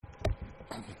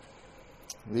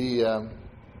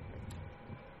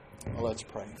Let's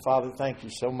pray. Father, thank you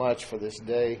so much for this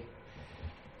day,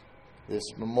 this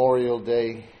Memorial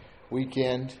Day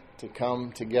weekend, to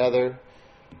come together,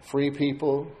 free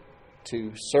people,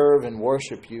 to serve and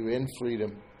worship you in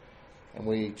freedom. And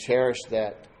we cherish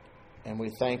that. And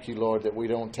we thank you, Lord, that we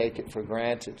don't take it for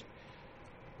granted.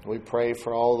 We pray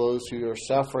for all those who are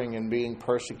suffering and being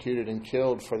persecuted and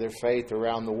killed for their faith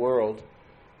around the world.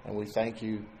 And we thank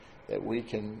you that we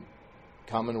can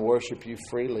come and worship you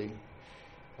freely.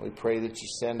 We pray that you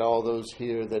send all those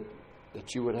here that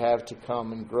you would have to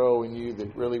come and grow in you,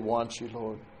 that really want you,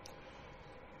 Lord.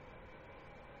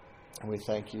 And we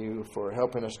thank you for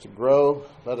helping us to grow.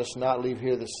 Let us not leave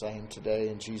here the same today.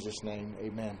 In Jesus' name,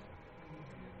 amen.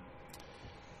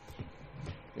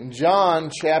 In John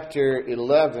chapter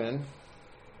 11,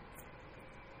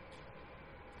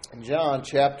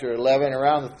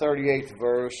 around the 38th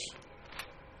verse,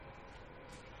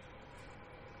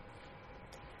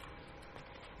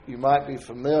 you might be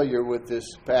familiar with this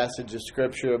passage of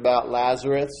Scripture about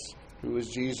Lazarus, who was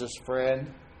Jesus'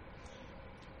 friend.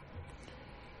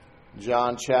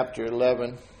 John chapter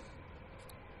 11,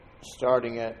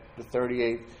 starting at the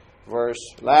 38th verse.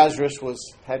 Lazarus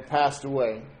had passed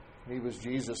away. He was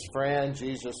Jesus' friend.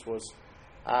 Jesus was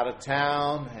out of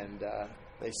town, and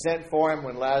they sent for him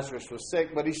when Lazarus was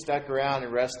sick, but he stuck around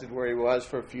and rested where he was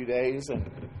for a few days.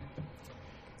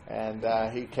 And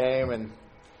he came, and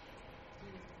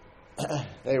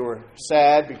they were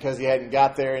sad because he hadn't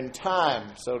got there in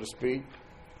time, so to speak.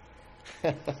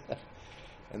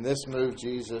 And this moved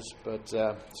Jesus. But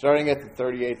starting at the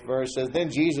 38th verse says, "Then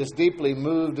Jesus, deeply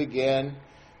moved again,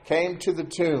 came to the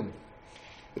tomb.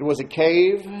 It was a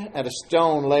cave, and a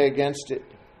stone lay against it.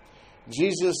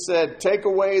 Jesus said, 'Take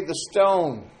away the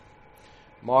stone.'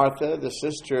 Martha, the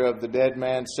sister of the dead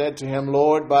man, said to him,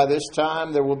 'Lord, by this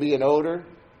time there will be an odor.'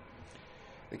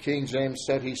 The King James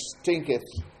said, 'He stinketh,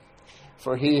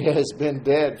 for he has been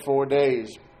dead 4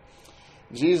 days.'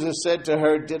 Jesus said to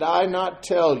her, 'Did I not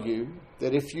tell you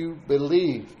that if you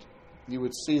believed, you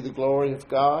would see the glory of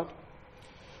God?'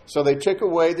 So they took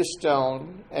away the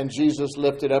stone, and Jesus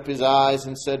lifted up his eyes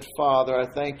and said, 'Father, I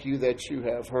thank you that you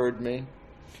have heard me.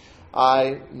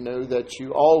 I know that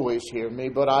you always hear me,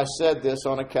 but I said this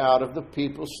on account of the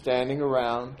people standing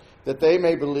around, that they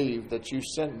may believe that you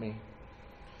sent me.'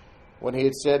 When he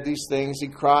had said these things, he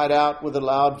cried out with a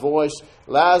loud voice,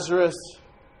 'Lazarus,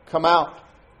 come out!'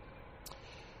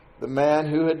 The man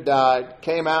who had died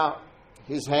came out,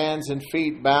 his hands and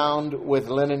feet bound with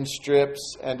linen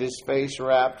strips, and his face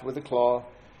wrapped with a cloth.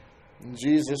 And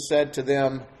Jesus said to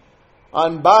them,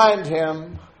 'Unbind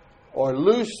him, or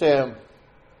loose him,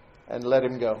 and let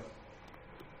him go.'"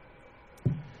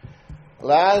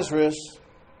 Lazarus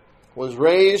was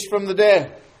raised from the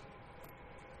dead.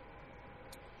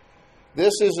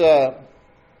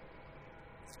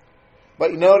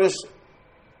 But you notice,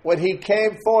 when he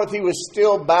came forth, he was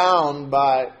still bound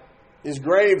by his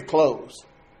grave clothes.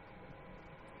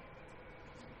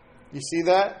 You see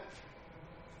that?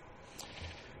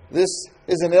 This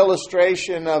is an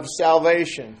illustration of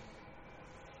salvation.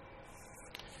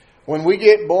 When we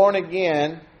get born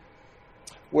again,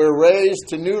 we're raised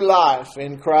to new life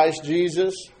in Christ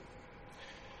Jesus,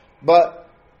 but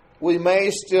we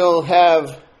may still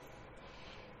have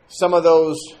some of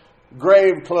those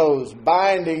grave clothes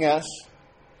binding us,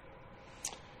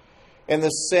 in the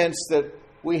sense that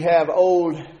we have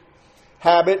old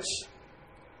habits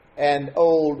and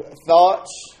old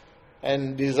thoughts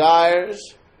and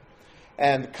desires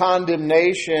and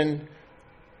condemnation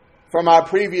from our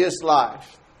previous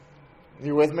life.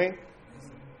 You with me?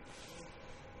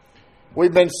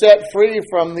 We've been set free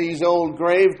from these old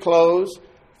grave clothes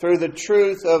through the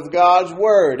truth of God's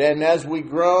Word. And as we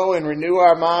grow and renew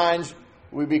our minds,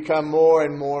 we become more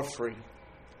and more free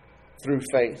through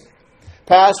faith.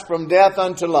 Passed from death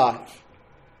unto life.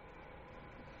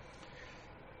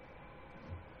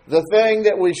 The thing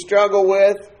that we struggle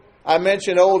with, I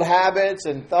mentioned old habits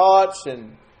and thoughts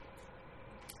and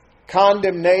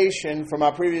condemnation from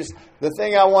our previous. The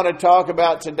thing I want to talk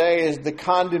about today is the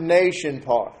condemnation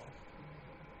part.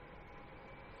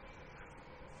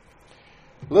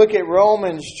 Look at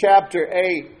Romans chapter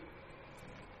 8.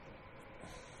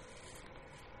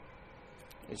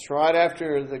 It's right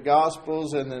after the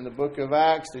Gospels and then the book of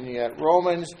Acts. And you got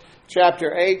Romans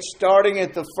chapter 8, starting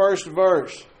at the first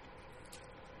verse.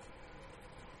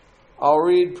 I'll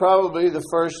read probably the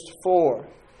first 4.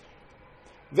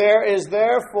 "There is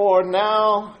therefore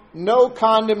now no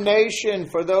condemnation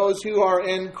for those who are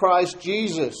in Christ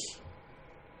Jesus.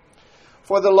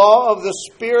 For the law of the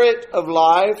Spirit of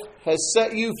life has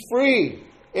set you free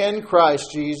in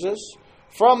Christ Jesus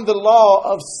from the law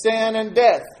of sin and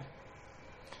death.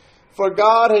 For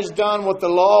God has done what the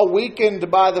law,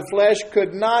 weakened by the flesh,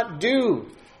 could not do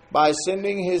by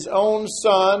sending His own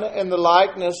Son in the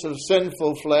likeness of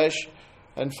sinful flesh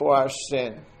and for our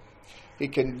sin. He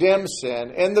condemned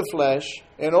sin in the flesh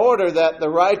in order that the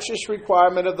righteous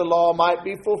requirement of the law might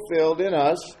be fulfilled in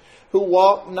us, who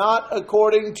walk not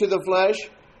according to the flesh,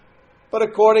 but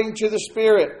according to the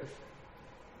Spirit.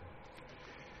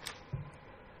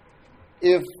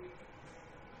 If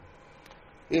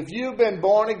you've been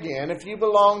born again, if you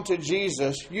belong to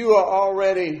Jesus, you are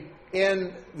already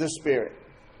in the Spirit.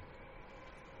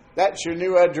 That's your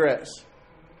new address.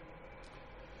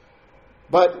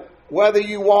 But whether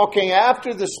you're walking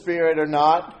after the Spirit or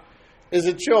not is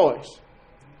a choice.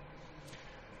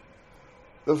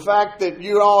 The fact that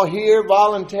you're all here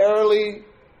voluntarily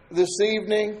this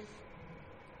evening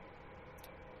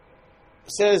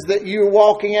says that you're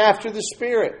walking after the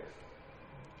Spirit.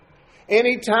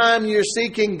 Anytime you're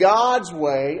seeking God's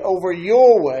way over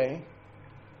your way,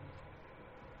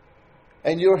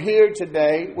 and you're here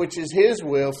today, which is His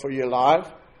will for your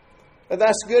life,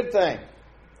 that's a good thing.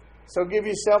 So give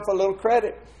yourself a little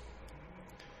credit.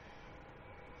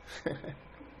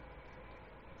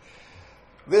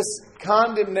 This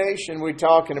condemnation we're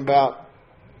talking about,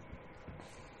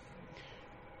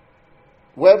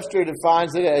 Webster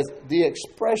defines it as the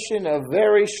expression of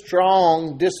very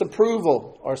strong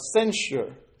disapproval or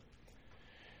censure,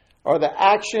 or the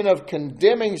action of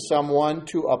condemning someone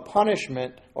to a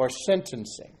punishment or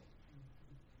sentencing.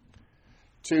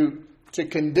 To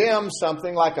condemn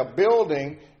something like a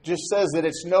building just says that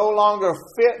it's no longer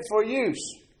fit for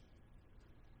use.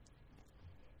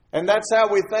 And that's how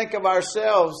we think of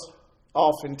ourselves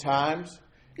oftentimes,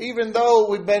 even though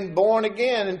we've been born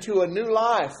again into a new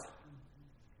life.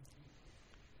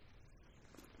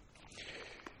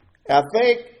 I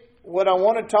think what I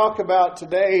want to talk about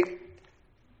today,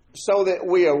 so that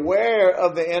we are aware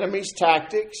of the enemy's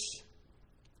tactics,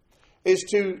 is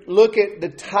to look at the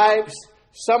types,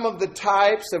 some of the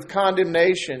types of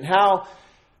condemnation, how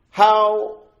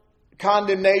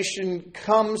condemnation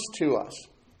comes to us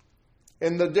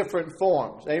in the different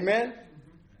forms. Amen?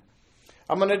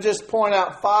 I'm going to just point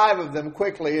out 5 of them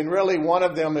quickly, and really one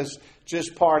of them is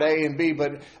just part A and B,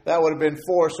 but that would have been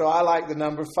 4, so I like the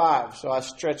number 5, so I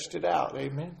stretched it out.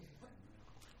 Amen?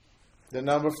 The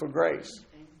number for grace.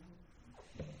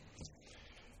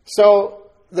 So,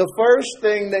 the first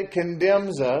thing that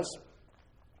condemns us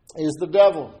is the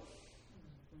devil.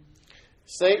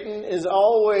 Satan is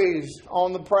always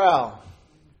on the prowl,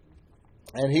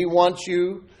 and he wants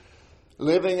you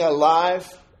living a life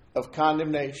of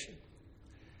condemnation,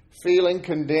 feeling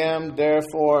condemned,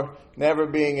 therefore never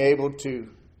being able to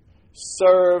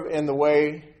serve in the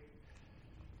way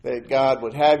that God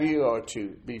would have you, or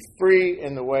to be free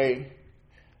in the way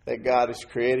that God has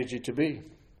created you to be.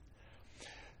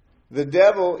 The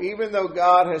devil, even though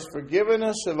God has forgiven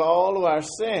us of all of our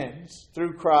sins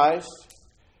through Christ,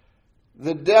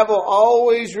 the devil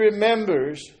always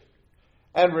remembers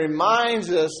and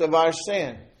reminds us of our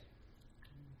sin.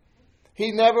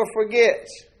 He never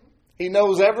forgets. He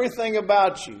knows everything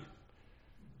about you.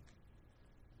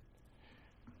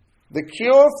 The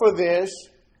cure for this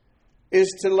is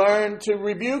to learn to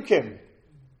rebuke him.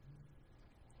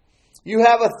 You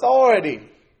have authority.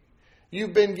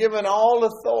 You've been given all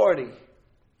authority.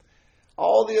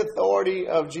 All the authority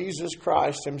of Jesus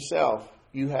Christ Himself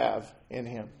you have in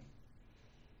Him.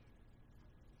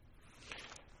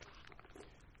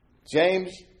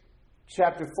 James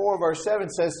chapter 4 verse 7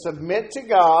 says, submit to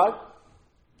God,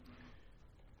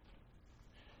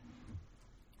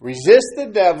 resist the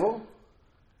devil,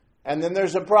 and then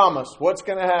there's a promise. What's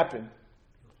going to happen?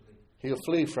 He'll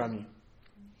flee from you.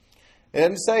 It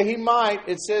doesn't say he might.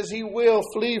 It says he will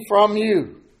flee from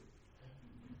you.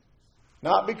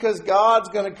 Not because God's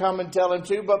going to come and tell him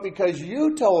to, but because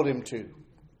you told him to.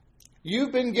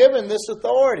 You've been given this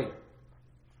authority.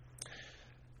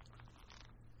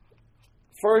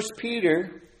 1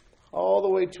 Peter, all the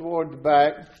way toward the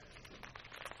back,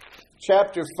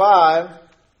 chapter 5,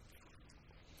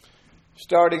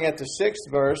 starting at the 6th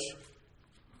verse.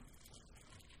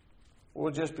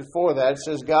 Well, just before that, it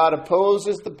says, God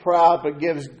opposes the proud, but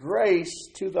gives grace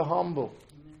to the humble.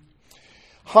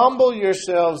 Humble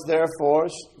yourselves, therefore,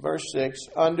 verse 6,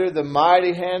 under the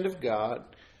mighty hand of God,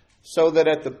 so that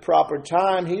at the proper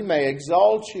time He may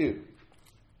exalt you,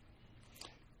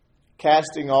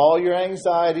 casting all your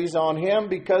anxieties on Him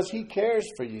because He cares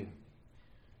for you.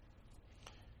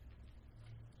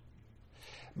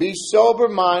 Be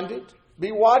sober-minded,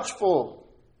 be watchful,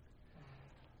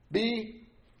 be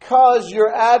Because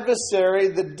your adversary,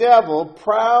 the devil,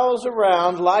 prowls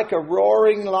around like a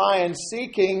roaring lion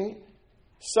seeking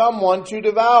someone to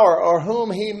devour or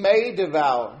whom he may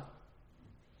devour.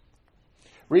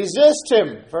 Resist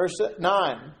him, verse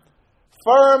 9,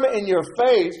 firm in your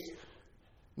faith,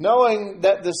 knowing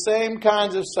that the same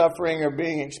kinds of suffering are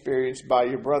being experienced by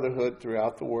your brotherhood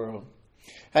throughout the world.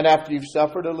 And after you've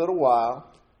suffered a little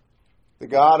while, the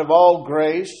God of all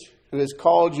grace, who has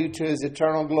called you to his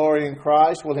eternal glory in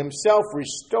Christ, will himself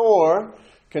restore,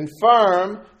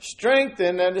 confirm,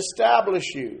 strengthen, and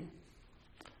establish you.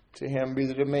 To him be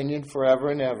the dominion forever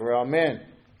and ever. Amen.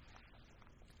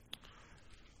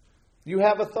 You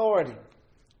have authority.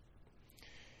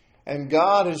 And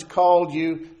God has called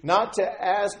you not to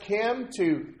ask him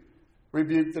to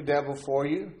rebuke the devil for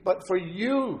you, but for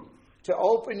you to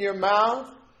open your mouth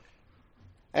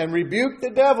and rebuke the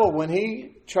devil when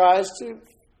he tries to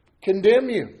condemn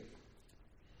you.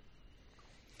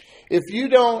 If you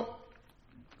don't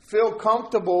feel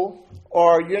comfortable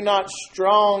or you're not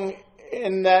strong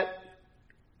in that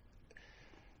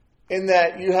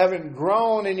you haven't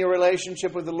grown in your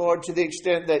relationship with the Lord to the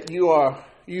extent that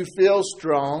you feel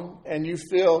strong and you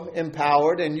feel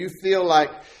empowered and you feel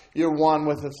like you're one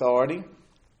with authority.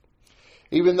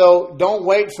 Even though, don't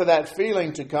wait for that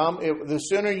feeling to come. The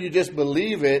sooner you just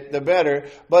believe it, the better.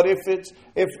 But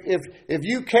if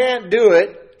you can't do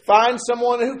it, find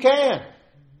someone who can.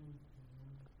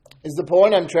 Is the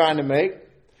point I'm trying to make.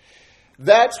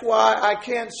 That's why I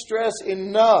can't stress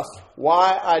enough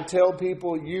why I tell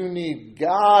people you need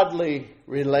godly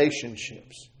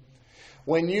relationships.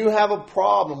 When you have a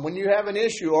problem, when you have an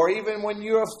issue, or even when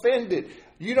you're offended,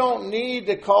 you don't need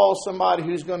to call somebody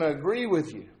who's going to agree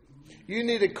with you. You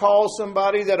need to call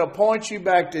somebody that'll point you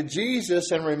back to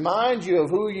Jesus and remind you of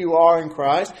who you are in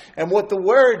Christ and what the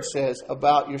Word says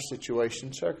about your situation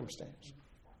and circumstance.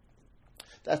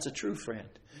 That's a true friend.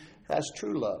 That's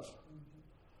true love.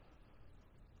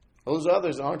 Those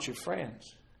others aren't your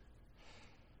friends.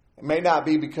 It may not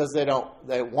be because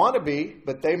they want to be,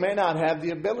 but they may not have the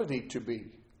ability to be.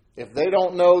 If they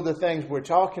don't know the things we're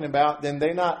talking about, then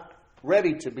they're not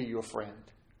ready to be your friend.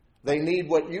 They need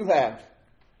what you have.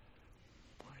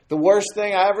 The worst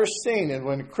thing I ever seen is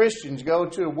when Christians go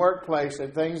to a workplace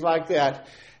and things like that,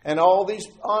 and all these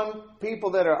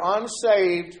people that are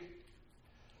unsaved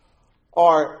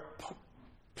are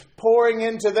pouring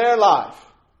into their life,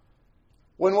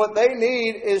 when what they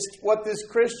need is what this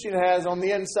Christian has on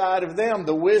the inside of them,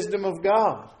 the wisdom of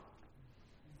God.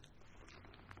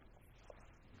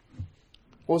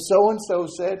 Well, so-and-so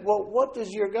said, well, what does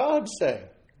your God say?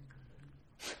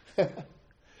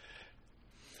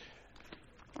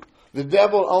 The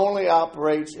devil only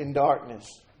operates in darkness.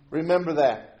 Remember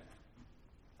that.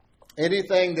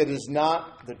 Anything that is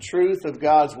not the truth of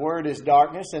God's Word is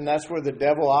darkness, and that's where the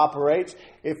devil operates.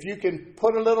 If you can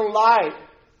put a little light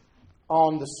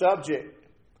on the subject,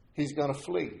 he's going to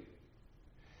flee.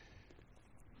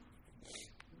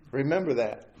 Remember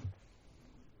that.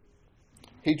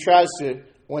 He tries to,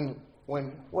 when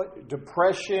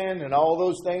depression and all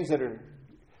those things that are,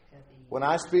 when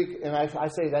I speak and I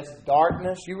say that's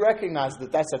darkness, you recognize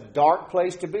that that's a dark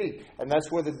place to be. And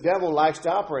that's where the devil likes to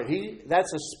operate.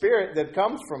 That's a spirit that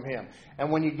comes from him.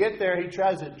 And when you get there, he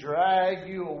tries to drag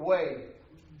you away.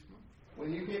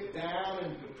 When you get down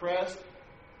and depressed,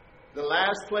 the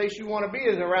last place you want to be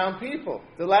is around people.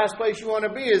 The last place you want to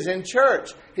be is in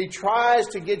church. He tries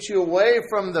to get you away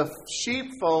from the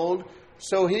sheepfold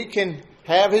so he can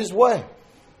have his way.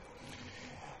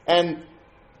 And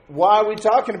why are we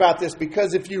talking about this?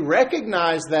 Because if you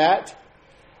recognize that,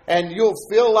 and you'll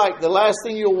feel like the last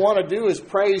thing you'll want to do is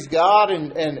praise God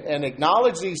and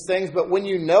acknowledge these things, but when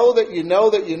you know that you know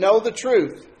that you know the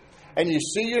truth, and you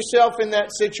see yourself in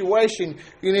that situation,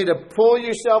 you need to pull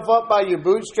yourself up by your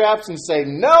bootstraps and say,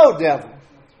 no, devil,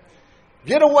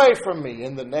 get away from me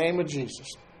in the name of Jesus.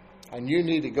 And you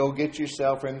need to go get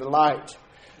yourself in the light.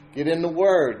 Get in the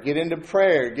Word. Get into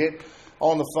prayer. Get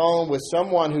on the phone with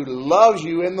someone who loves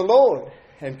you in the Lord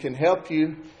and can help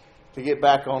you to get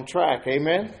back on track.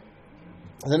 Amen?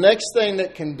 The next thing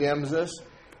that condemns us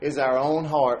is our own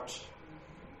heart.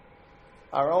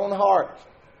 Our own heart.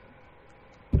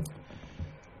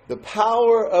 The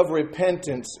power of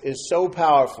repentance is so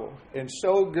powerful and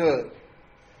so good.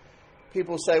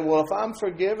 People say, well, if I'm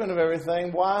forgiven of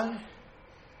everything, why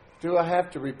do I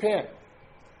have to repent?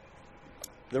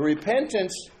 The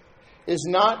repentance is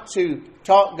not to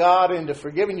talk God into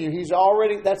forgiving you.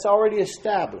 That's already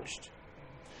established.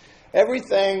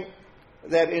 Everything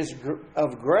that is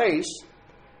of grace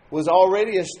was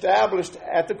already established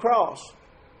at the cross.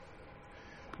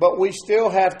 But we still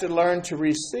have to learn to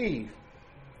receive.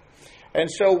 And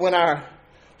so when our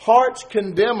hearts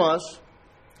condemn us,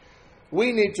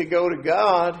 we need to go to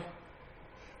God.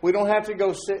 We don't have to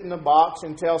go sit in the box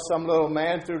and tell some little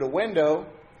man through the window.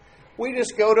 We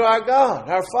just go to our God,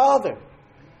 our Father.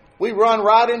 We run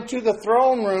right into the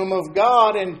throne room of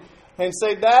God and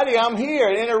say, Daddy, I'm here.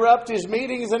 And interrupt His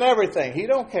meetings and everything. He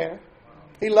don't care.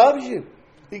 He loves you.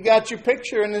 He got your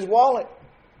picture in His wallet.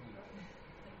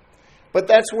 But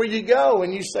that's where you go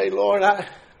and you say, Lord,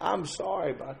 I'm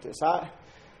sorry about this.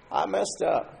 I messed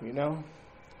up,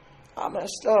 I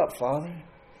messed up, Father.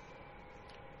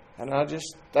 And I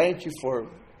just thank you for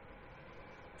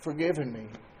forgiving me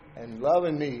and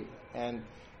loving me and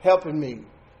helping me.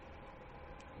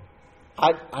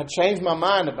 I changed my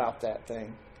mind about that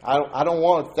thing. I don't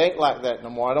want to think like that no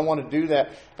more. I don't want to do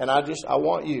that. And I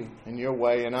want you in your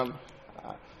way. And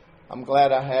I'm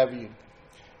glad I have you.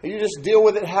 You just deal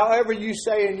with it however you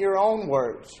say in your own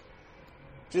words.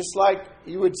 Just like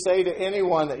you would say to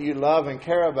anyone that you love and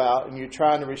care about and you're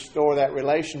trying to restore that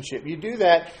relationship. You do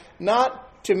that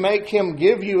not to make him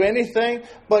give you anything,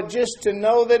 but just to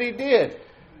know that he did.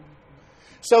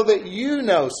 So that you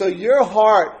know, so your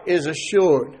heart is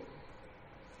assured.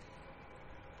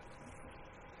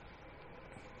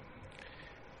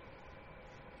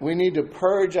 We need to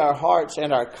purge our hearts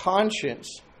and our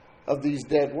conscience of these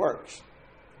dead works.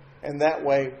 And that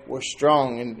way we're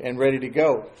strong and ready to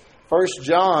go. 1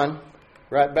 John,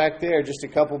 right back there, just a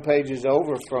couple pages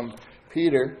over from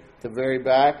Peter, the very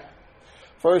back.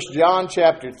 1 John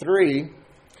chapter 3,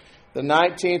 the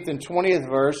 19th and 20th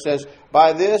verse says,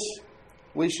 By this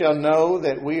we shall know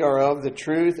that we are of the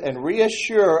truth and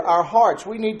reassure our hearts.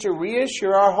 We need to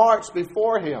reassure our hearts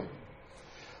before Him.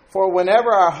 For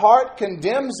whenever our heart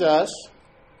condemns us,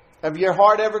 have your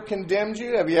heart ever condemned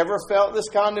you? Have you ever felt this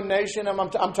condemnation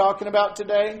I'm talking about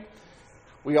today?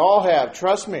 We all have,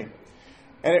 trust me.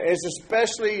 And it's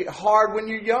especially hard when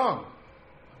you're young.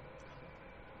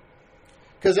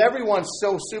 Because everyone's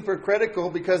so super critical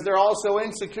because they're all so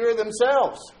insecure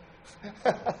themselves.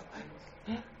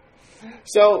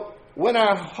 So, when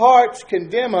our hearts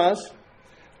condemn us,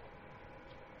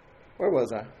 where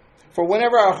was I? For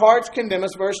whenever our hearts condemn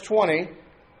us, verse 20,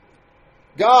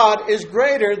 God is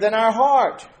greater than our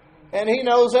heart, and He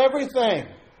knows everything.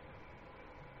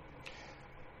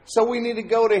 So we need to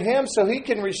go to Him so He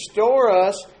can restore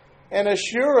us and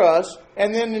assure us.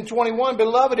 And then in 21,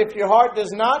 Beloved, if your heart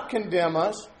does not condemn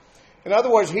us, in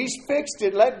other words, He's fixed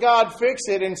it, let God fix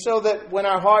it, and so that when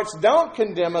our hearts don't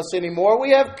condemn us anymore,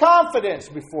 we have confidence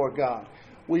before God.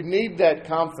 We need that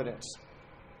confidence.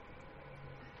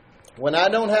 When I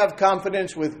don't have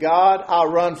confidence with God,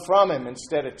 I'll run from Him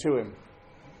instead of to Him.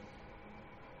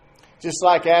 Just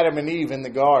like Adam and Eve in the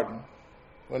garden,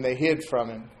 when they hid from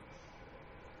Him,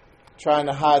 trying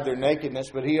to hide their nakedness,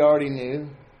 but He already knew.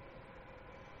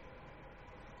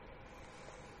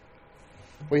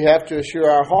 We have to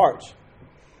assure our hearts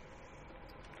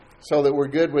so that we're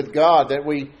good with God, that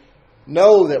we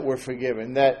know that we're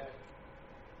forgiven, that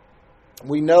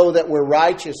we know that we're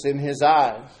righteous in His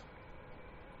eyes.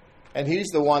 And He's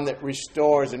the one that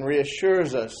restores and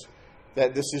reassures us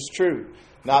that this is true.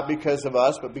 Not because of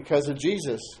us, but because of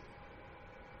Jesus.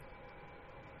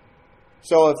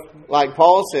 So if, like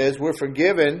Paul says, we're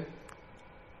forgiven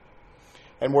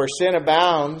and where sin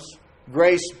abounds,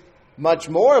 grace much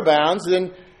more abounds,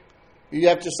 then you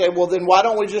have to say, well, then why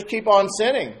don't we just keep on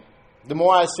sinning? The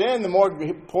more I sin, the more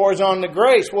He pours on the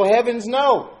grace. Well, heavens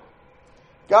no.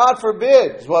 God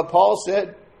forbid, is what Paul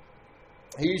said.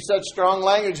 He used such strong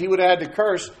language, he would have had to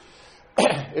curse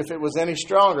if it was any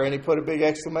stronger. And he put a big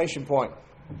exclamation point.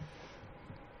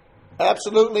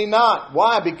 Absolutely not.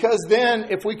 Why? Because then,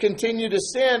 if we continue to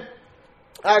sin,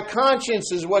 our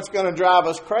conscience is what's going to drive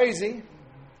us crazy.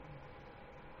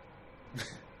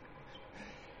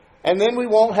 And then we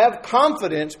won't have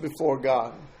confidence before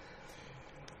God.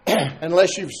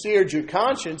 Unless you've seared your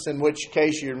conscience, in which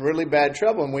case you're in really bad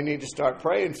trouble, and we need to start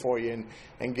praying for you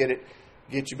and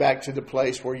get you back to the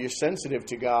place where you're sensitive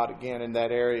to God again in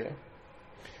that area.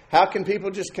 How can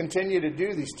people just continue to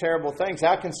do these terrible things?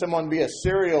 How can someone be a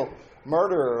serial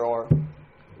murderer or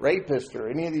rapist or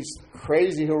any of these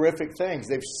crazy, horrific things?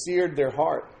 They've seared their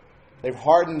heart. They've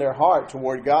hardened their heart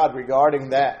toward God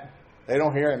regarding that. They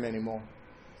don't hear Him anymore.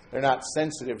 They're not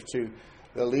sensitive to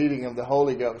the leading of the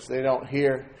Holy Ghost. They don't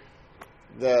hear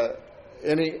they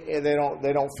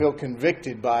don't feel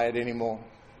convicted by it anymore.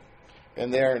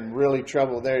 And they're in really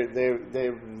trouble.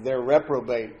 They're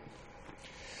reprobate.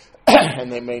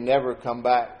 And they may never come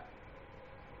back.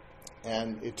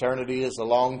 And eternity is a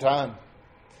long time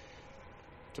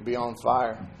to be on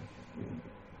fire.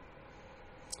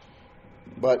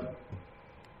 But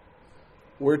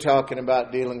we're talking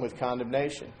about dealing with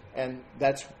condemnation. And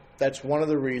that's one of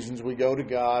the reasons we go to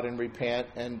God and repent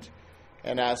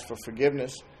and ask for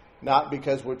forgiveness. Not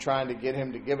because we're trying to get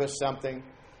Him to give us something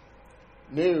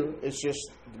new. It's just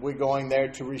we're going there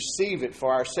to receive it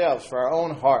for ourselves, for our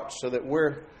own hearts, so that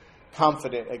we're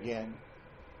confident again.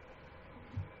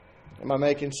 Am I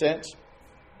making sense?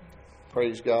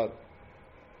 Praise God.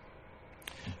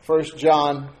 1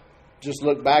 John, just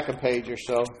look back a page or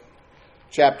so.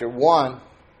 Chapter 1,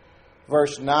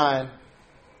 verse 9.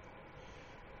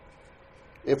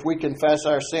 If we confess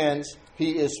our sins,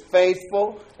 He is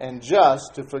faithful and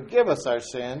just to forgive us our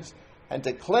sins and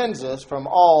to cleanse us from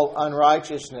all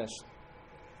unrighteousness.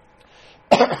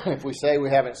 If we say we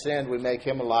haven't sinned, we make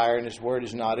Him a liar and His word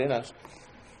is not in us.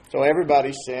 So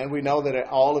everybody's sinned. We know that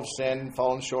all have sinned and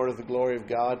fallen short of the glory of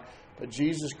God. But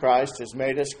Jesus Christ has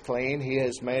made us clean. He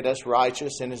has made us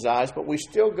righteous in His eyes. But we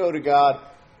still go to God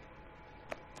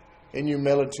in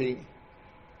humility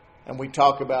and we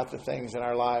talk about the things in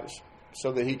our lives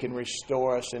so that He can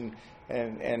restore us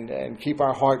and keep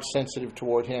our hearts sensitive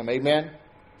toward Him. Amen?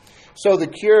 So the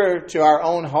cure to our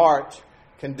own heart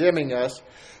condemning us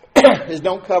is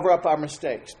don't cover up our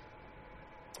mistakes.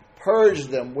 Purge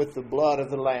them with the blood of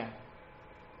the Lamb.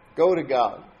 Go to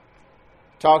God.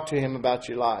 Talk to Him about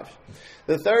your life.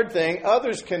 The third thing,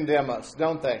 others condemn us,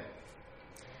 don't they?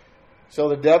 So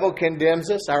the devil condemns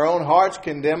us, our own hearts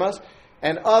condemn us,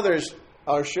 and others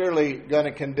are surely going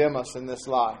to condemn us in this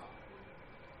life.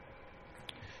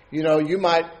 You know, you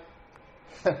might...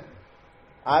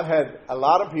 I've had a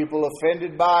lot of people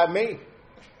offended by me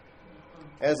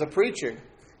as a preacher.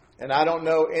 And I don't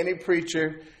know any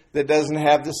preacher that doesn't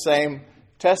have the same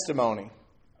testimony.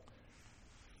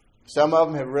 Some of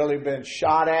them have really been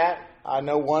shot at. I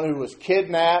know one who was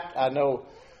kidnapped. I know,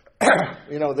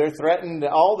 they're threatened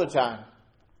all the time.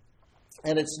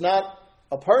 And it's not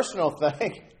a personal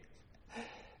thing.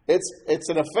 It's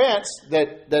an offense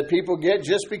that people get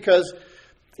just because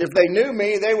if they knew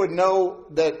me, they would know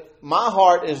that my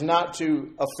heart is not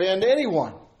to offend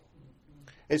anyone.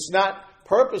 It's not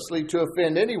purposely to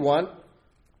offend anyone.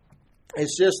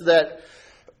 It's just that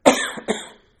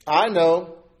I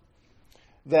know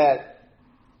that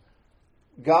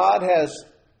God has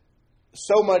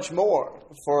so much more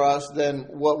for us than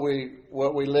what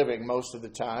we're living most of the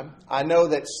time. I know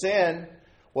that sin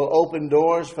will open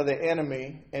doors for the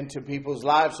enemy into people's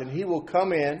lives, and he will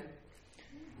come in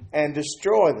and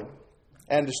destroy them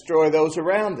and destroy those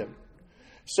around them.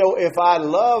 So if I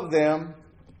love them,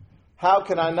 how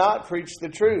can I not preach the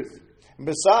truth? And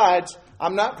besides,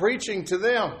 I'm not preaching to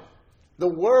them. The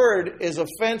word is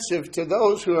offensive to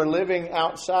those who are living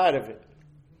outside of it.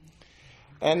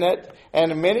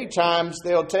 And many times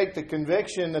they'll take the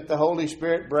conviction that the Holy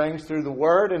Spirit brings through the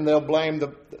word and they'll blame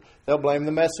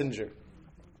the messenger.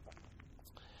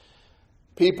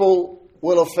 People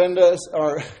will offend us,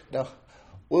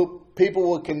 people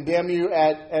will condemn you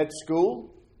at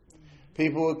school.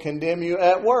 People will condemn you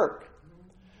at work.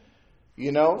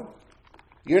 You know,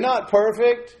 you're not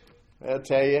perfect. They'll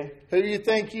tell you, who do you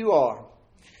think you are?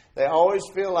 They always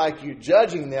feel like you're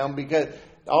judging them because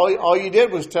all you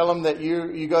did was tell them that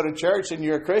you go to church and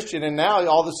you're a Christian, and now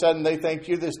all of a sudden they think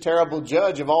you're this terrible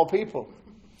judge of all people.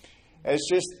 And it's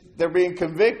just they're being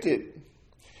convicted.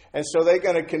 And so they're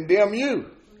going to condemn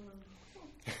you.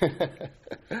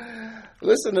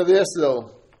 Listen to this,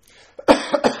 though,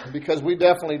 because we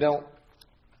definitely don't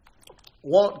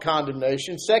want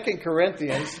condemnation. 2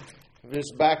 Corinthians,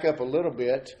 just back up a little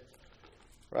bit,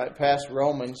 right past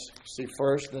Romans, see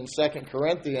first, then 2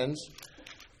 Corinthians.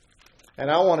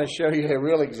 And I want to show you a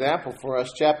real example for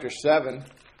us, chapter 7,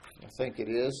 I think it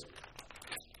is.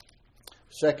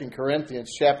 2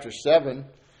 Corinthians chapter 7.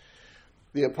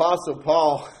 The Apostle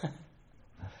Paul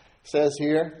says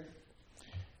here,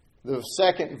 the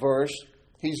second verse,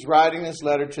 he's writing this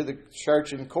letter to the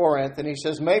church in Corinth, and he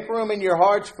says, make room in your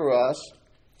hearts for us,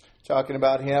 talking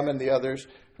about him and the others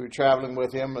who are traveling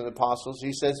with him and the apostles.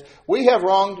 He says, we have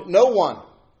wronged no one.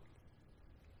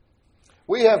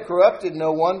 We have corrupted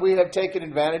no one. We have taken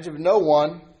advantage of no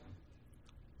one.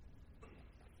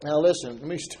 Now listen, let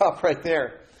me stop right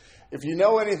there. If you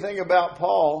know anything about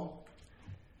Paul,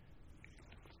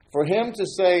 for him to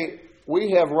say,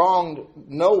 we have wronged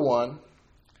no one,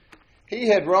 he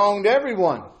had wronged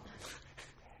everyone.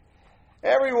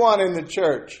 Everyone in the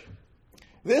church.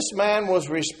 This man was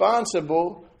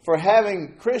responsible for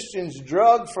having Christians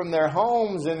drugged from their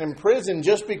homes and imprisoned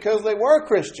just because they were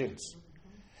Christians.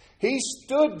 He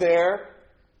stood there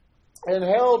and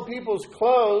held people's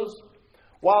clothes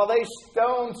while they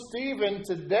stoned Stephen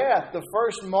to death, the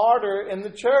first martyr in the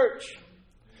church.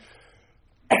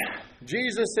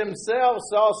 Jesus himself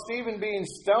saw Stephen being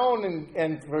stoned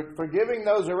and forgiving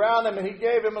those around him, and he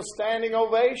gave him a standing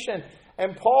ovation.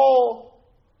 And Paul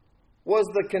was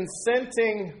the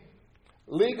consenting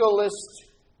legalist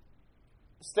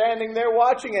standing there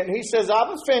watching it. And he says,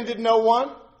 I've offended no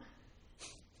one.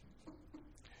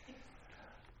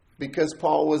 Because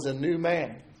Paul was a new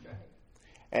man.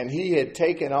 And he had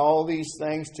taken all these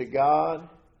things to God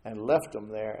and left them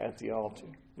there at the altar.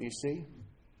 You see?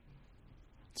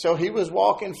 So he was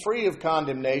walking free of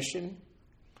condemnation.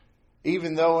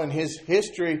 Even though in his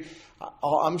history,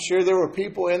 I'm sure there were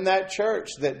people in that church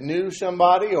that knew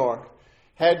somebody or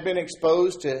had been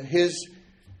exposed to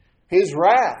his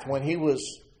wrath when he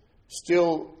was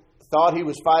still thought he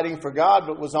was fighting for God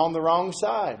but was on the wrong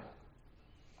side.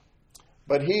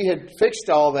 But he had fixed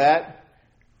all that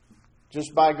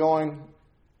just by going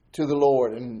to the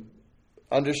Lord and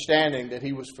understanding that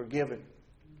he was forgiven.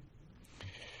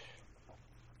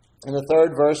 In the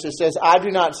third verse it says, I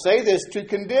do not say this to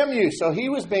condemn you. So he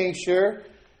was being sure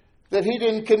that he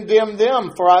didn't condemn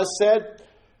them. For I said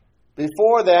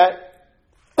before that,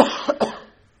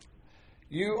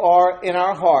 you are in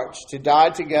our hearts to die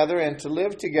together and to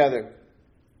live together.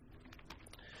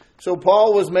 So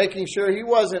Paul was making sure he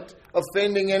wasn't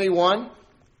offending anyone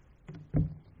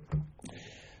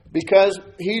because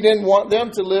he didn't want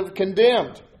them to live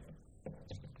condemned.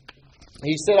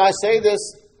 He said, I say this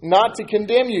not to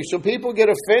condemn you. So people get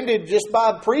offended just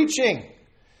by preaching.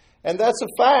 And that's a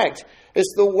fact.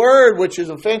 It's the word which is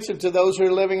offensive to those who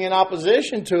are living in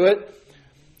opposition to it.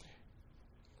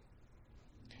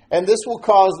 And this will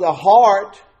cause the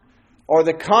heart or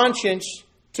the conscience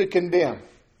to condemn.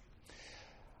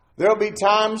 There will be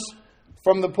times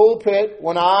from the pulpit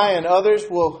when I and others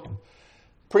will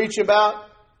preach about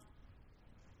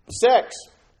sex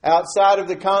outside of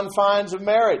the confines of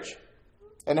marriage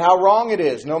and how wrong it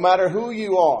is, no matter who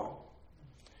you are.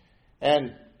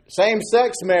 And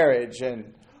same-sex marriage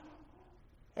and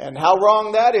how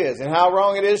wrong that is, and how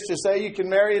wrong it is to say you can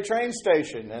marry a train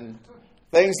station and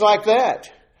things like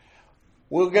that.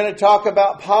 We're going to talk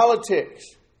about politics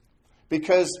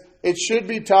because it should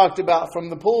be talked about from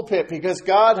the pulpit because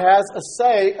God has a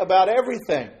say about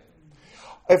everything.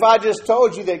 If I just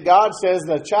told you that God says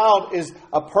the child is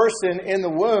a person in the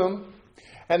womb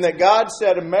and that God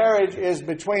said a marriage is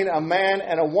between a man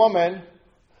and a woman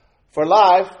for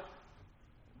life,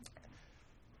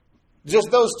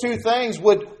 just those two things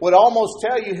would almost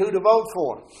tell you who to vote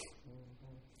for.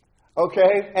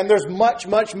 Okay? And there's much,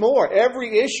 much more.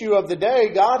 Every issue of the day,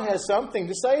 God has something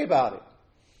to say about it.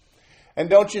 And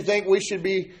don't you think we should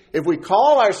be, if we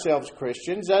call ourselves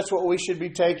Christians, that's what we should be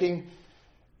taking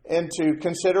into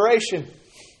consideration.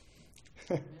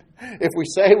 If we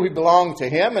say we belong to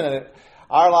Him and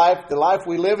our life, the life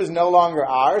we live is no longer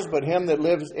ours, but Him that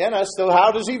lives in us, so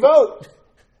how does He vote?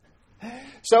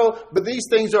 So, but these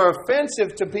things are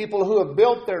offensive to people who have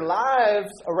built their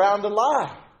lives around a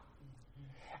lie.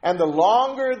 And the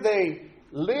longer they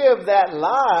live that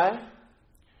lie,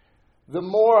 the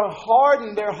more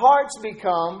hardened their hearts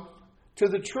become to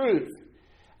the truth.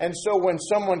 And so when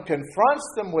someone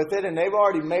confronts them with it and they've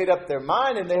already made up their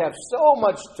mind and they have so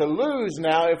much to lose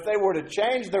now, if they were to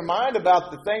change their mind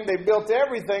about the thing they built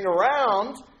everything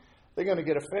around, they're going to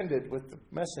get offended with the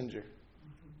messenger.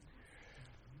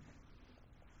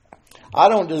 I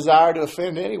don't desire to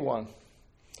offend anyone.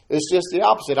 It's just the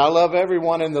opposite. I love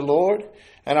everyone in the Lord,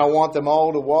 and I want them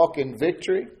all to walk in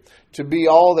victory, to be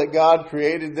all that God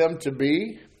created them to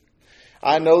be.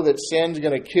 I know that sin's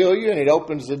going to kill you, and it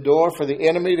opens the door for the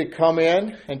enemy to come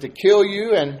in and to kill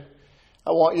you, and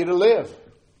I want you to live.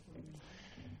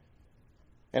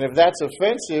 And if that's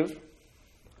offensive,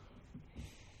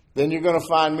 then you're going to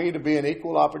find me to be an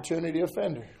equal opportunity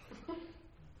offender.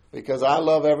 Because I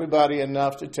love everybody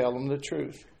enough to tell them the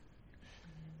truth.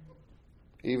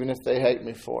 Even if they hate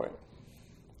me for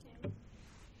it.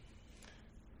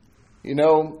 You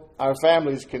know, our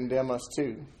families condemn us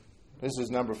too. This is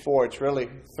number 4. It's really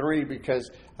 3 because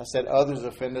I said others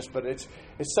offend us, but it's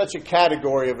such a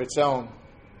category of its own.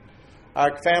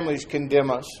 Our families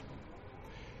condemn us.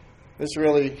 It's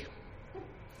really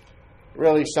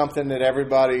something that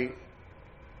everybody,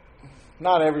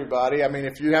 not everybody, I mean,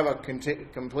 if you have a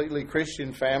completely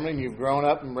Christian family and you've grown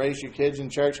up and raised your kids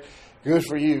in church, good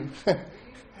for you.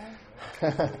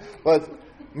 But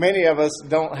many of us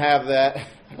don't have that.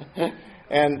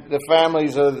 And the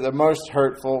families are the most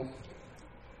hurtful,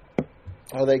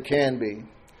 or they can be.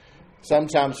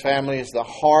 Sometimes family is the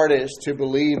hardest to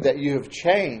believe that you have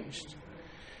changed.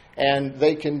 And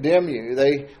they condemn you.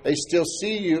 They still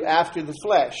see you after the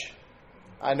flesh.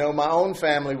 I know my own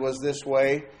family was this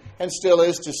way and still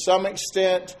is to some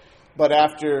extent But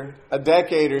after a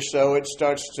decade or so, it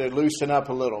starts to loosen up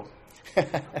a little.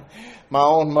 My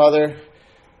own mother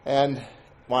and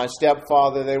my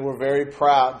stepfather, they were very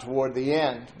proud toward the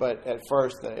end. But at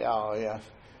first, they, oh yeah,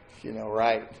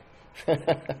 right.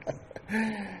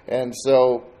 And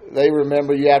so they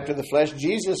remember you after the flesh.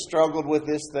 Jesus struggled with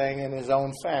this thing in his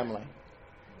own family.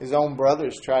 His own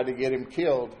brothers tried to get him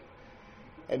killed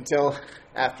until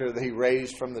after he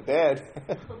raised from the dead.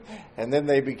 And then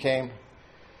they became,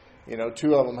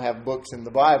 two of them have books in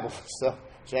the Bible. So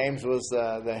James was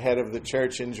the head of the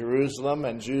church in Jerusalem,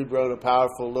 and Jude wrote a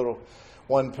powerful little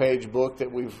one-page book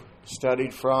that we've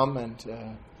studied from,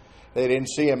 and they didn't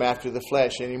see him after the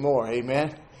flesh anymore.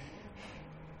 Amen?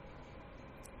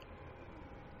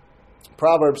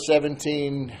 Proverbs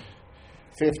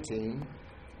 17:15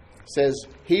 says,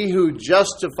 "He who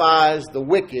justifies the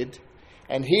wicked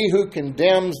and he who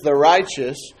condemns the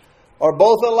righteous are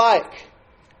both alike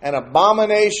an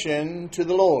abomination to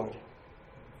the Lord."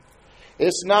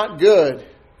 It's not good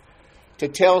to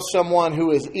tell someone who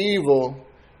is evil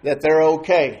that they're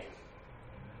okay.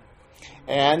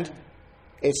 And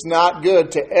it's not good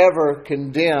to ever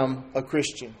condemn a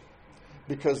Christian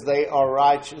because they are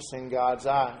righteous in God's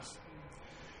eyes.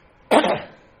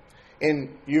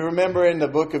 You remember in the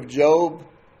book of Job,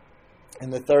 in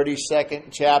the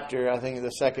 32nd chapter, I think in the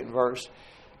second verse,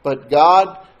 but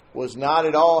God was not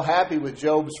at all happy with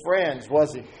Job's friends,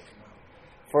 was he?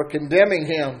 For condemning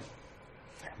him,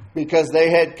 because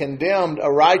they had condemned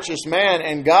a righteous man,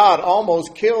 and God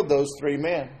almost killed those 3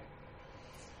 men.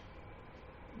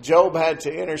 Job had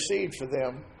to intercede for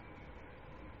them.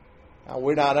 Now,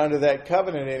 we're not under that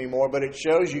covenant anymore, but it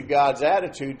shows you God's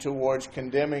attitude towards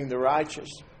condemning the righteous.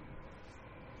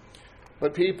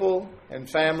 But people and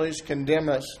families condemn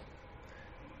us.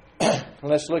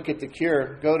 Let's look at the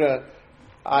cure. Go to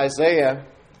Isaiah,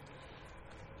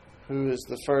 who is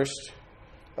the first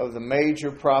of the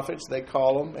major prophets, they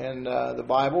call them, in the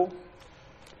Bible.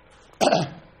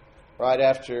 Right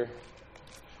after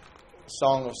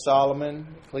Song of Solomon,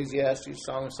 Ecclesiastes,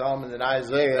 Song of Solomon, and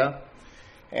Isaiah.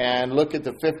 And look at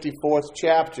the 54th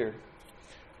chapter.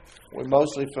 We're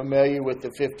mostly familiar with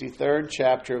the 53rd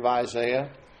chapter of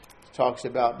Isaiah. It talks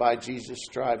about by Jesus'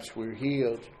 stripes we're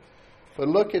healed. But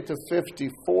look at the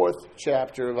 54th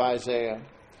chapter of Isaiah,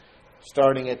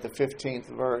 starting at the 15th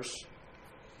verse.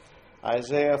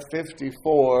 Isaiah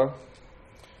 54,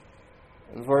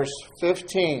 verse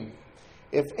 15.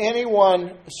 "If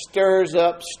anyone stirs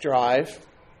up strife,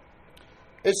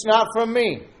 it's not from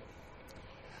me.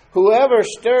 Whoever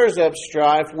stirs up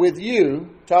strife with you,"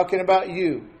 talking about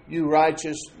you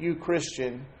righteous, you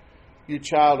Christian, you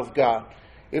child of God.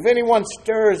 "If anyone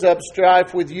stirs up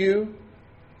strife with you,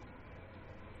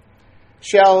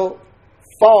 shall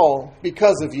fall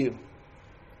because of you."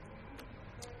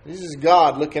 This is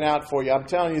God looking out for you. I'm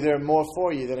telling you, there are more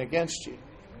for you than against you.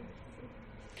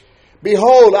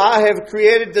 "Behold, I have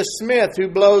created the smith who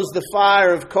blows the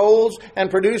fire of coals and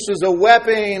produces a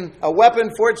weapon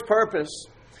for its purpose.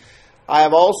 I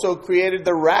have also created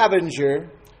the ravager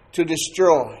to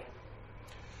destroy."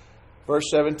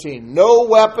 Verse 17. "No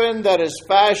weapon that is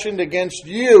fashioned against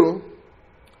you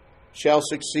shall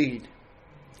succeed,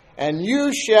 and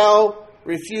you shall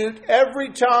refute every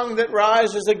tongue that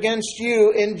rises against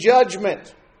you in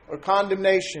judgment," or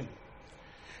condemnation.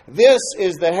 "This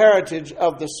is the heritage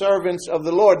of the servants of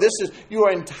the Lord." You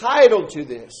are entitled to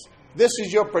this. This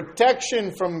is your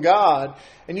protection from God.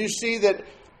 And you see that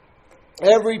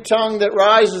every tongue that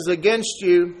rises against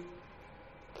you,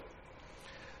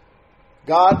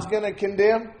 God's going to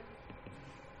condemn.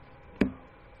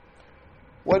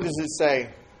 What does it say?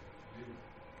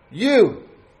 You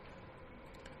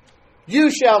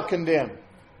shall condemn.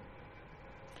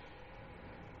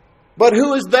 But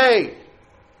who is they?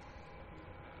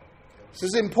 This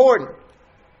is important.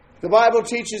 The Bible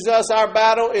teaches us our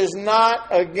battle is not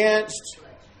against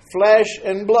flesh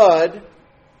and blood,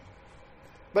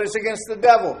 but it's against the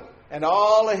devil and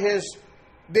all of his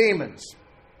demons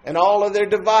and all of their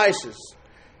devices,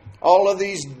 all of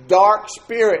these dark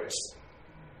spirits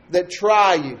that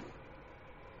try you.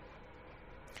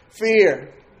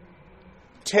 Fear,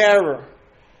 terror,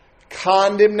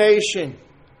 condemnation,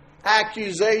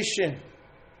 accusation.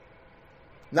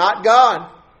 Not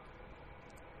God.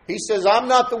 He says, I'm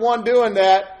not the one doing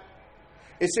that.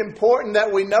 It's important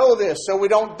that we know this so we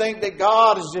don't think that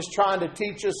God is just trying to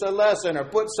teach us a lesson or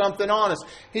put something on us.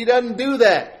 He doesn't do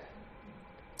that.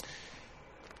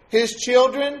 His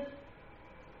children,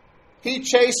 He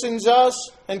chastens us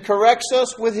and corrects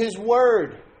us with His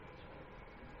Word.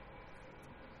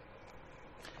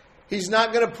 He's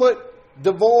not going to put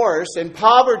divorce and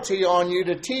poverty on you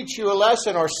to teach you a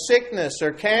lesson, or sickness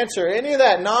or cancer, any of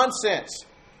that nonsense.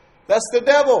 That's the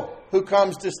devil who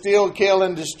comes to steal, kill,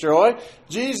 and destroy.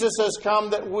 Jesus has come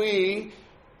that we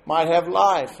might have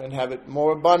life and have it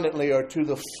more abundantly, or to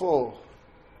the full.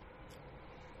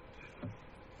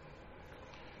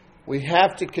 We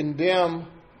have to condemn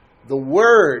the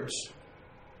words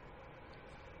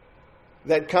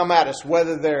that come at us,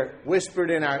 whether they're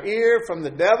whispered in our ear from the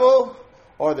devil,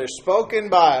 or they're spoken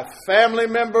by a family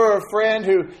member or friend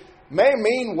who may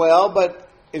mean well, but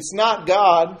it's not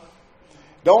God.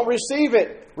 Don't receive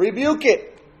it. Rebuke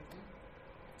it.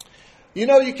 You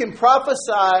know, you can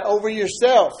prophesy over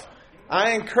yourself.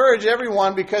 I encourage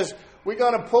everyone, because we're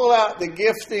going to pull out the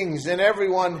giftings in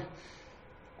everyone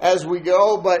as we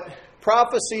go, but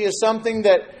prophecy is something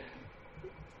that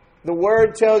the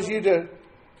Word tells you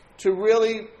to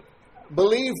really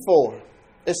believe for.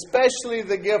 Especially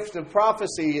the gift of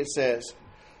prophecy, it says.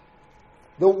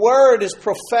 The Word is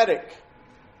prophetic.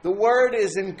 The Word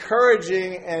is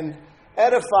encouraging and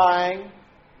edifying.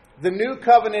 The new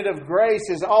covenant of grace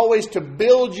is always to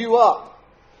build you up.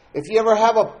 If you ever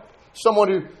have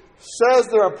someone who says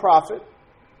they're a prophet,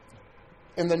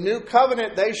 in the new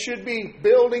covenant, they should be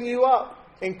building you up,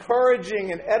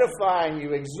 encouraging and edifying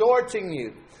you, exhorting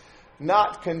you,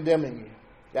 not condemning you.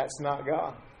 That's not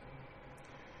God.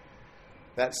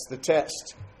 That's the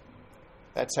test.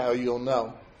 That's how you'll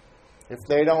know. If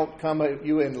they don't come at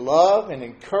you in love and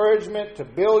encouragement to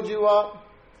build you up.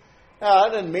 Now,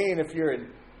 that doesn't mean if you're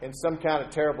in some kind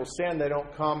of terrible sin, they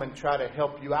don't come and try to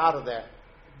help you out of that.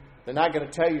 They're not going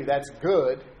to tell you that's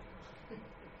good.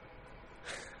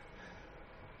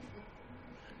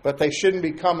 But they shouldn't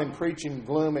be coming preaching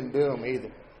gloom and doom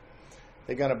either.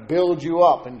 They're going to build you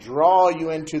up and draw you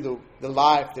into the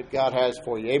life that God has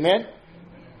for you. Amen?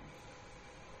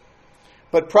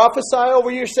 But prophesy over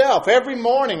yourself. Every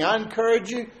morning, I encourage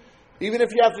you, even if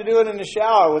you have to do it in the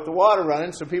shower with the water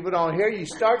running so people don't hear you,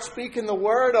 start speaking the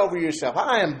word over yourself.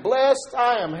 I am blessed.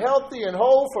 I am healthy and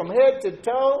whole from head to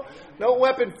toe. No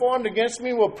weapon formed against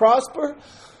me will prosper.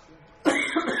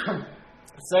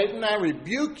 Satan, I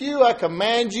rebuke you. I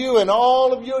command you and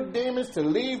all of your demons to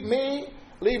leave me,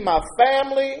 leave my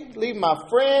family, leave my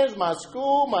friends, my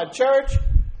school, my church.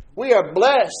 We are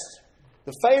blessed.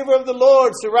 The favor of the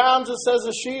Lord surrounds us as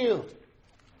a shield.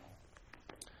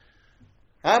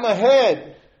 I'm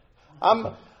ahead. I'm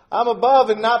above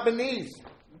and not beneath.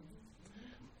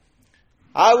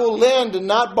 I will lend and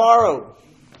not borrow.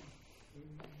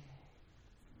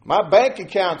 My bank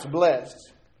account's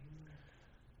blessed.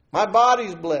 My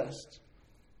body's blessed.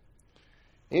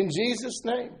 In Jesus'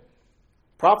 name.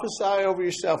 Prophesy over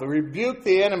yourself and rebuke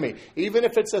the enemy, even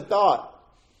if it's a thought.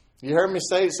 You heard me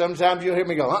say it. Sometimes you'll hear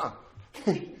me go,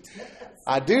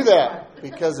 I do that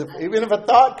because even if a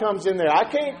thought comes in there, I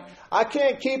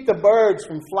can't keep the birds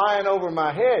from flying over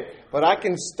my head, but I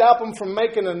can stop them from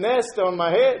making a nest on my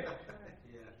head.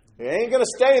 It ain't going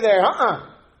to stay there.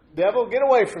 Devil, get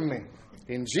away from me.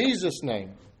 In Jesus'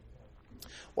 name.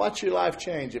 Watch your life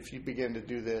change if you begin to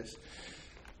do this.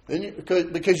 Then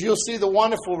because you'll see the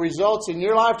wonderful results in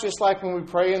your life, just like when we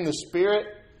pray in the Spirit.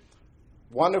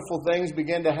 Wonderful things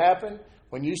begin to happen.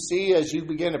 When you see, as you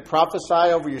begin to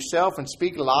prophesy over yourself and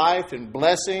speak life and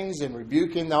blessings and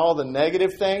rebuking all the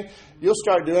negative things, you'll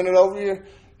start doing it over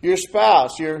your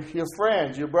spouse, your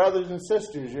friends, your brothers and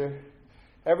sisters,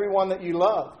 everyone that you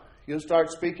love. You'll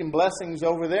start speaking blessings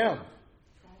over them.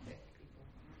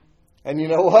 And you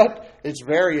know what? It's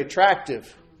very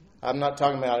attractive. I'm not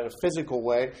talking about it in a physical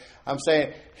way. I'm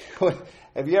saying,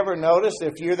 have you ever noticed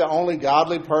if you're the only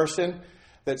godly person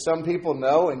that some people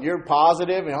know and you're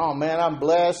positive and, oh man, I'm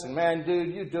blessed, and man,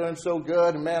 dude, you're doing so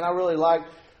good, and man, I really like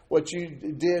what you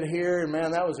did here, and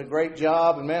man, that was a great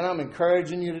job, and man, I'm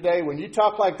encouraging you today. When you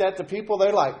talk like that to people,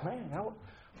 they're like, man,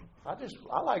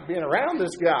 I like being around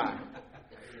this guy.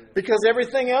 Because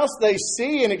everything else they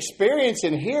see and experience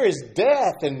and hear is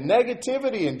death and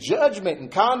negativity and judgment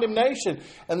and condemnation,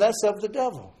 and that's of the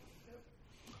devil.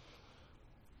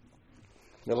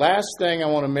 The last thing I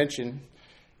want to mention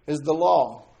is the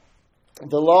law.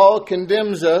 The law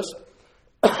condemns us.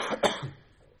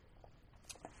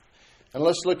 And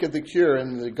let's look at the cure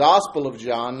in the Gospel of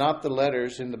John, not the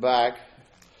letters in the back.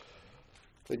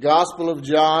 The Gospel of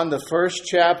John, the first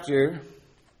chapter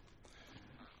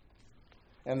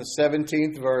and the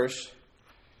 17th verse.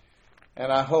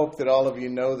 And I hope that all of you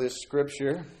know this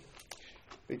scripture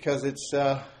because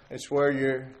it's where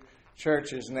your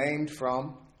church is named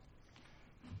from.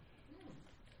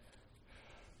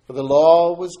 For the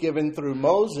law was given through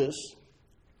Moses,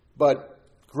 but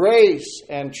grace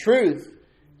and truth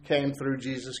came through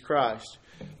Jesus Christ.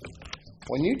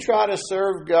 When you try to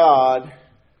serve God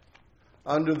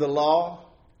under the law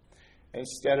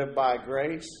instead of by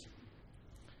grace,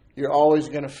 you're always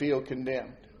going to feel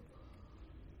condemned.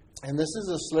 And this is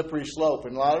a slippery slope.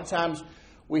 And a lot of times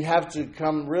we have to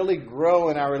really grow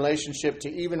in our relationship to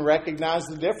even recognize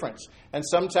the difference. And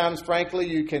sometimes, frankly,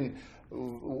 you can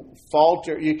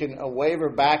falter, you can waver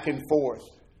back and forth.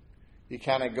 You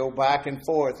kind of go back and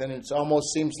forth, and it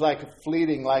almost seems like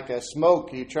fleeting, like a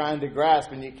smoke you're trying to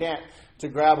grasp, and you can't. To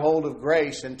grab hold of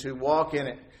grace and to walk in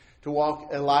it, to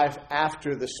walk a life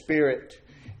after the Spirit,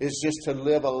 is just to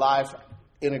live a life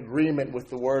in agreement with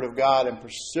the Word of God and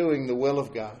pursuing the will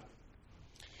of God.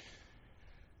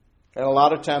 And a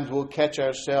lot of times we'll catch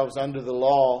ourselves under the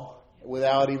law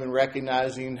without even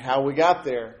recognizing how we got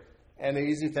there. And the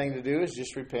easy thing to do is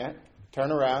just repent,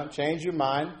 turn around, change your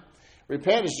mind.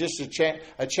 Repent is just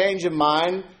a change of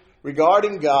mind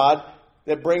regarding God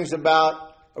that brings about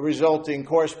a resulting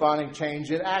corresponding change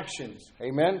in actions.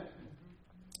 Amen?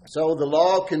 So the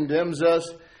law condemns us,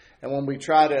 and when we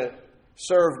try to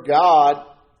serve God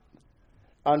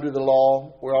under the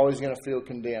law, we're always going to feel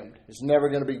condemned. It's never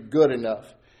going to be good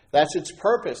enough. That's its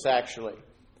purpose, actually.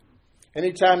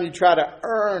 Anytime you try to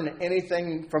earn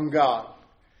anything from God,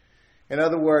 in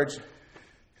other words,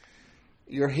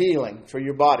 your healing for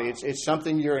your body, it's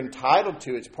something you're entitled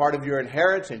to. It's part of your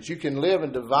inheritance. You can live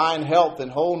in divine health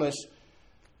and wholeness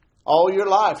all your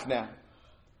life now.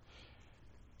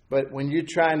 But when you're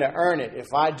trying to earn it,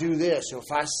 if I do this, or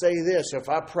if I say this, or if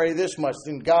I pray this much,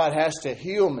 then God has to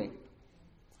heal me.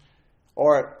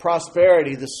 Or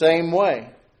prosperity the same way.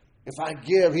 If I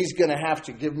give, He's going to have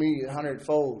to give me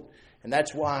 100-fold. And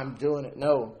that's why I'm doing it.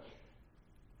 No.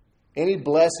 Any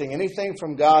blessing, anything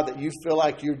from God that you feel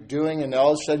like you're doing and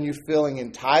all of a sudden you're feeling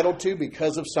entitled to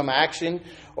because of some action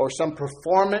or some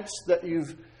performance that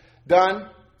you've done,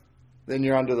 then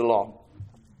you're under the law.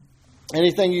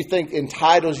 Anything you think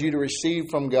entitles you to receive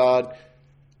from God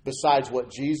besides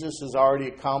what Jesus has already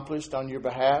accomplished on your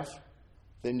behalf,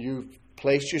 then you've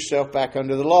placed yourself back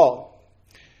under the law.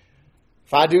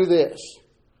 If I do this,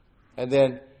 and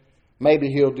then maybe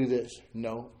He'll do this.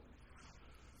 No.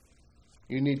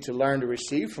 You need to learn to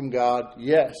receive from God,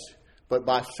 yes, but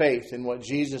by faith in what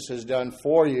Jesus has done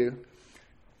for you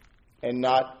and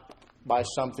not by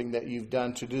something that you've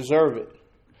done to deserve it.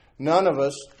 None of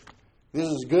us, this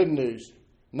is good news,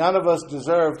 none of us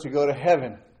deserve to go to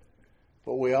heaven,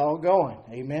 but we're all going,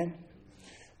 amen,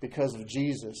 because of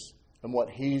Jesus and what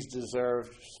He's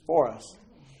deserved for us.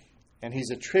 And He's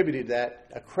accredited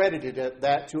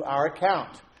that to our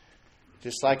account.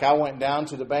 Just like I went down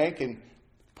to the bank and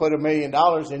put $1 million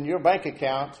in your bank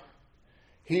account,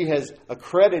 He has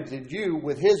accredited you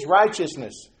with His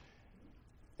righteousness.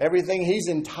 Everything He's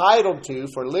entitled to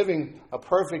for living a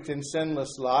perfect and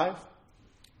sinless life,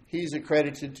 He's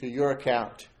accredited to your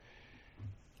account.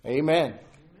 Amen.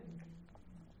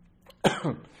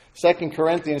 2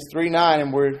 Corinthians 3:9,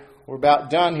 and we're about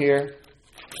done here.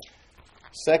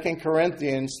 2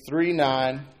 Corinthians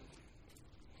 3:9.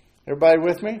 Everybody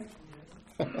with me?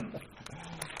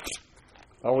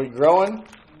 Are we growing?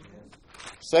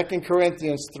 2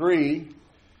 Corinthians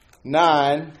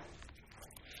 3:9.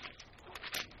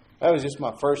 That was just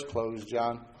my first close,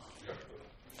 John.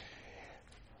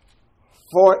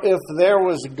 For if there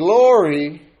was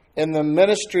glory in the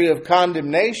ministry of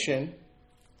condemnation,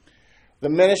 the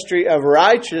ministry of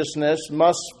righteousness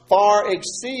must far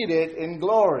exceed it in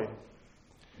glory.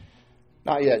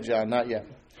 Not yet, John, not yet.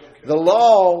 The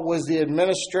law was the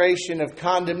administration of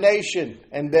condemnation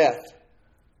and death.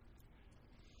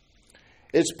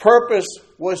 Its purpose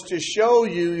was to show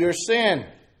you your sin.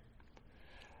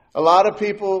 A lot of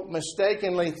people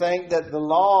mistakenly think that the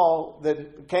law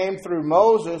that came through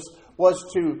Moses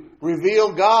was to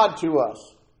reveal God to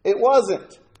us. It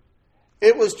wasn't.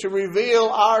 It was to reveal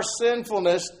our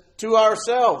sinfulness to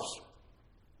ourselves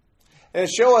and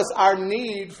show us our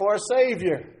need for a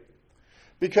Savior.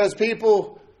 Because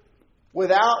people,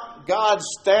 without God's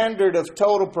standard of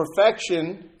total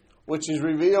perfection, which is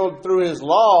revealed through His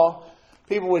law,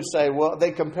 people would say, well,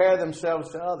 they compare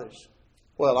themselves to others.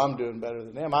 Well, I'm doing better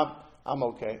than them. I'm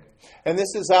okay. And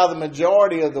this is how the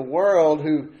majority of the world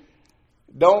who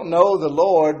don't know the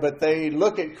Lord, but they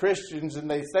look at Christians and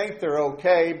they think they're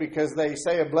okay because they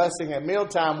say a blessing at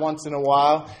mealtime once in a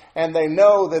while, and they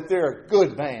know that they're a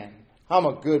good man. I'm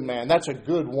a good man. That's a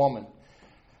good woman.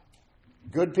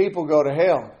 Good people go to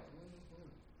hell.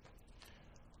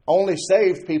 Only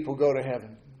saved people go to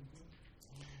heaven.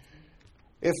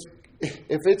 If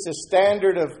it's a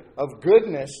standard of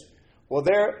goodness, well,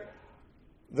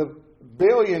 the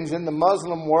billions in the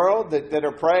Muslim world that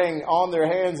are praying on their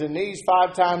hands and knees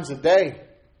 5 times a day.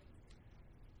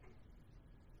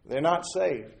 They're not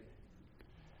saved.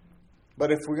 But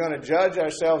if we're going to judge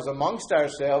ourselves amongst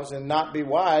ourselves and not be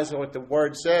wise, what the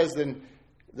Word says, then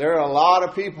there are a lot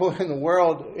of people in the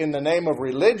world in the name of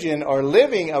religion are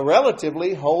living a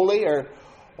relatively holy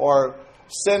or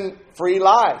sin-free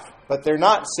life. But they're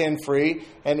not sin-free.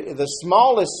 And the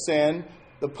smallest sin,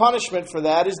 the punishment for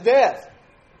that is death.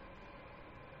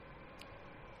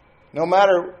 No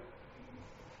matter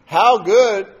how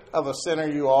good of a sinner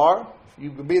you are, you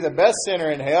could be the best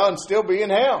sinner in hell and still be in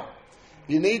hell.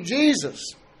 You need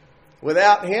Jesus.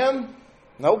 Without Him,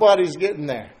 nobody's getting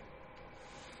there.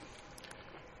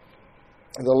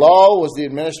 The law was the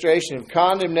administration of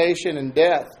condemnation and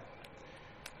death.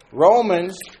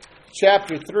 Romans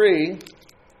chapter 3,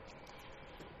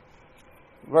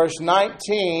 verse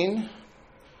 19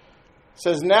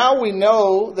 says, "Now we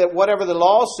know that whatever the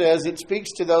law says, it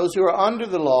speaks to those who are under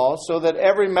the law, so that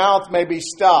every mouth may be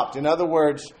stopped." In other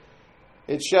words,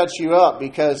 it shuts you up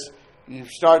because you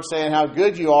start saying how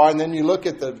good you are, and then you look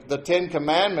at the Ten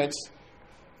Commandments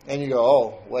and you go,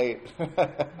 "Oh, wait,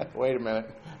 wait a minute."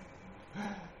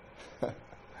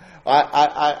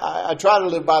 I try to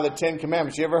live by the Ten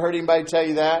Commandments. You ever heard anybody tell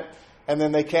you that? And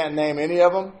then they can't name any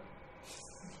of them?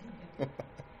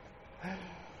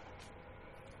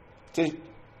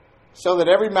 So that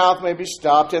every mouth may be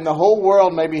stopped and the whole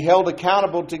world may be held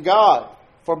accountable to God.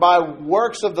 For by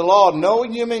works of the law, no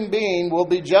human being will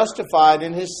be justified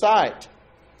in His sight,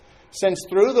 since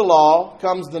through the law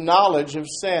comes the knowledge of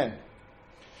sin.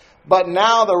 But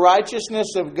now the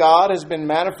righteousness of God has been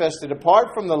manifested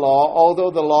apart from the law,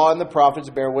 although the law and the prophets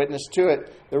bear witness to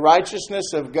it. The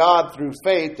righteousness of God through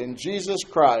faith in Jesus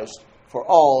Christ for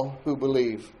all who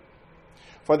believe.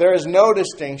 For there is no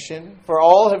distinction, for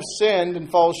all have sinned and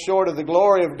fall short of the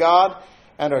glory of God,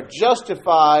 and are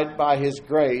justified by His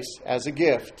grace as a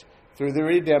gift through the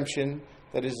redemption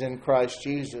that is in Christ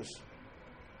Jesus,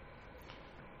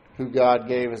 who God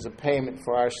gave as a payment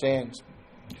for our sins.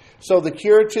 So the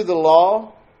cure to the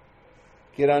law,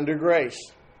 get under grace.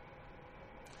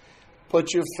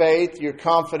 Put your faith, your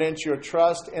confidence, your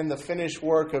trust in the finished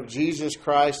work of Jesus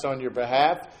Christ on your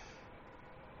behalf,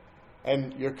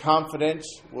 and your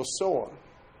confidence will soar.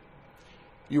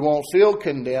 You won't feel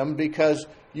condemned because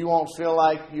you won't feel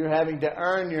like you're having to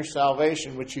earn your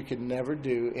salvation, which you could never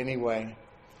do anyway.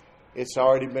 It's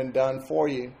already been done for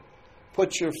you.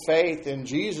 Put your faith in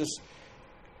Jesus,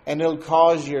 and it'll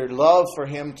cause your love for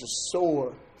Him to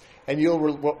soar. And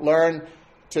you'll learn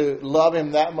to love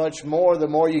Him that much more the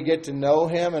more you get to know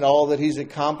Him and all that He's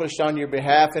accomplished on your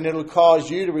behalf. And it'll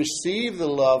cause you to receive the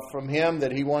love from Him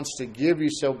that He wants to give you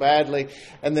so badly.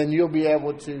 And then you'll be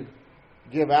able to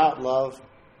give out love,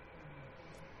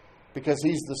 because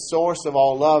He's the source of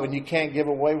all love, and you can't give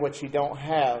away what you don't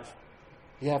have.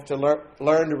 You have to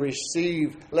learn to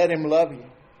receive. Let Him love you.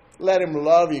 Let Him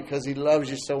love you because He loves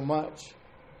you so much.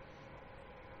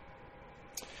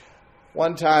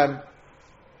 One time,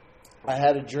 I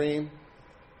had a dream,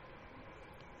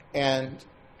 and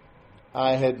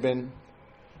I had been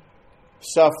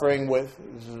suffering with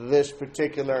this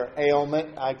particular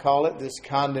ailment, I call it, this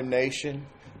condemnation,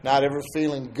 not ever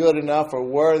feeling good enough or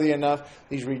worthy enough,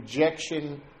 these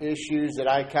rejection issues that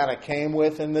I kind of came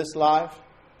with in this life.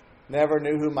 Never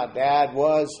knew who my dad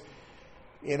was,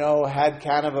 had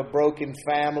kind of a broken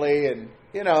family, and,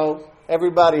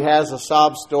 everybody has a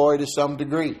sob story to some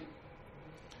degree.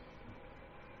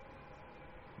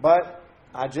 But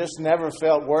I just never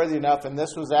felt worthy enough, and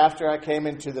this was after I came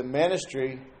into the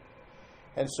ministry.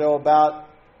 And so about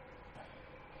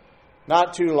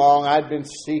not too long, I'd been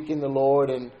seeking the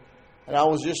Lord, and I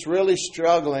was just really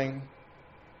struggling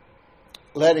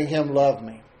letting Him love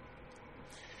me.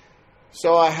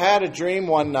 So I had a dream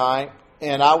one night,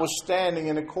 and I was standing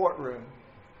in a courtroom,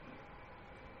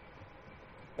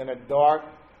 in a dark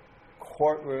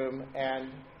courtroom,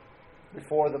 and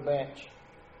before the bench.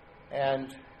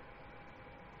 And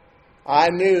I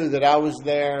knew that I was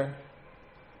there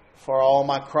for all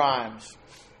my crimes.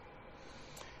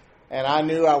 And I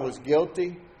knew I was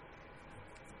guilty.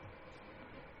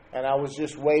 And I was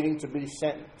just waiting to be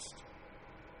sentenced.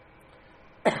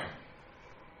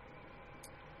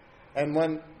 And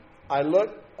when I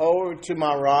looked over to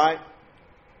my right,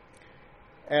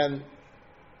 and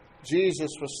Jesus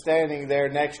was standing there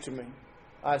next to me,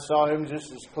 I saw Him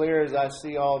just as clear as I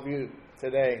see all of you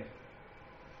today.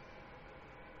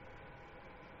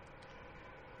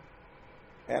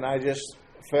 And I just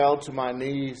fell to my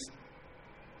knees.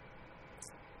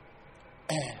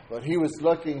 But He was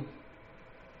looking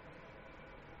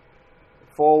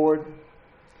forward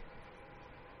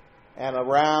and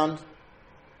around.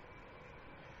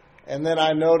 And then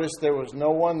I noticed there was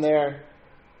no one there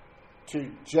to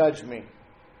judge me.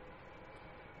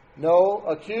 no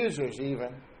accusers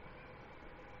even.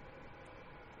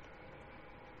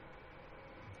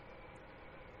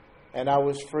 And I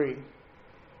was free.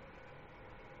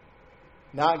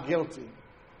 Not guilty.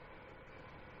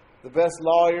 The best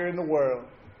lawyer in the world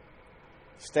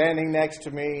standing next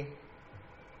to me,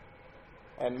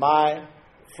 and my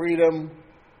freedom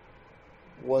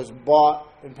was bought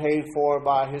and paid for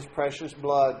by His precious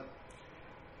blood.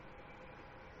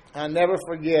 I'll never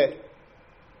forget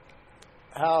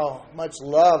how much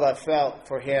love I felt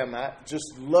for him.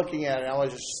 Just looking at him, I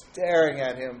was just staring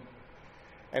at him.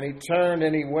 And he turned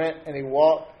and he went and he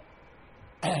walked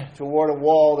toward a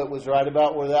wall that was right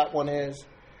about where that one is.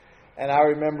 And I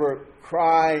remember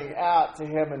crying out to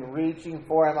him and reaching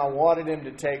for him. I wanted him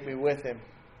to take me with him.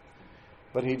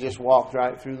 But he just walked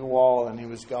right through the wall and he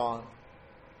was gone.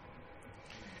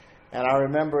 And I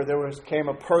remember came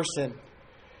a person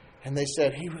and they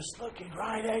said, he was looking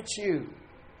right at you.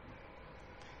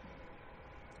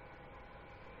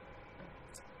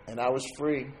 And I was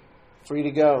free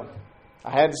to go.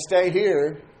 I had to stay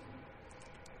here.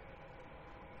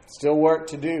 Still work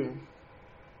to do.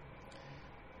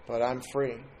 But I'm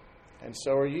free. And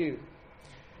so are you.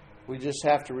 We just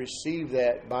have to receive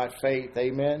that by faith.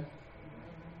 Amen.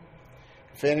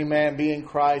 If any man be in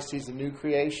Christ, he's a new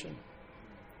creation.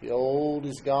 The old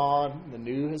is gone, the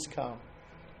new has come.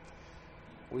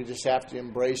 We just have to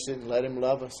embrace it and let Him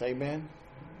love us. Amen.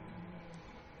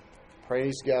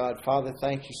 Praise God. Father,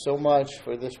 thank you so much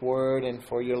for this word and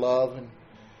for your love and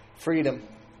freedom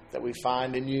that we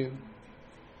find in you.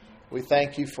 We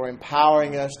thank you for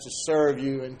empowering us to serve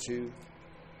you and to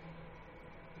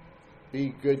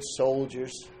be good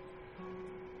soldiers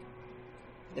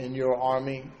in your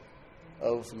army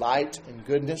of light and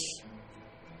goodness.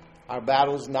 Our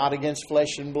battle is not against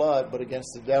flesh and blood, but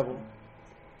against the devil.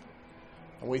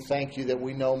 And we thank you that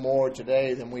we know more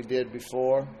today than we did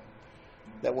before,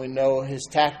 that we know his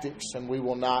tactics, and we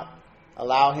will not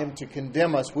allow him to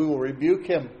condemn us. We will rebuke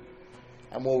him,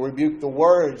 and we'll rebuke the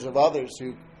words of others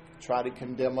who try to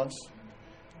condemn us.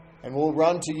 And we'll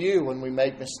run to you when we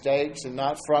make mistakes and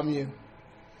not from you,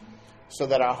 so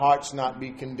that our hearts not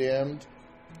be condemned,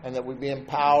 and that we be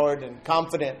empowered and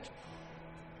confident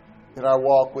in our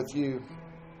walk with you.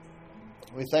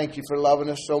 We thank you for loving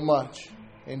us so much.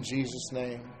 In Jesus'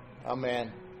 name,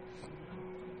 amen.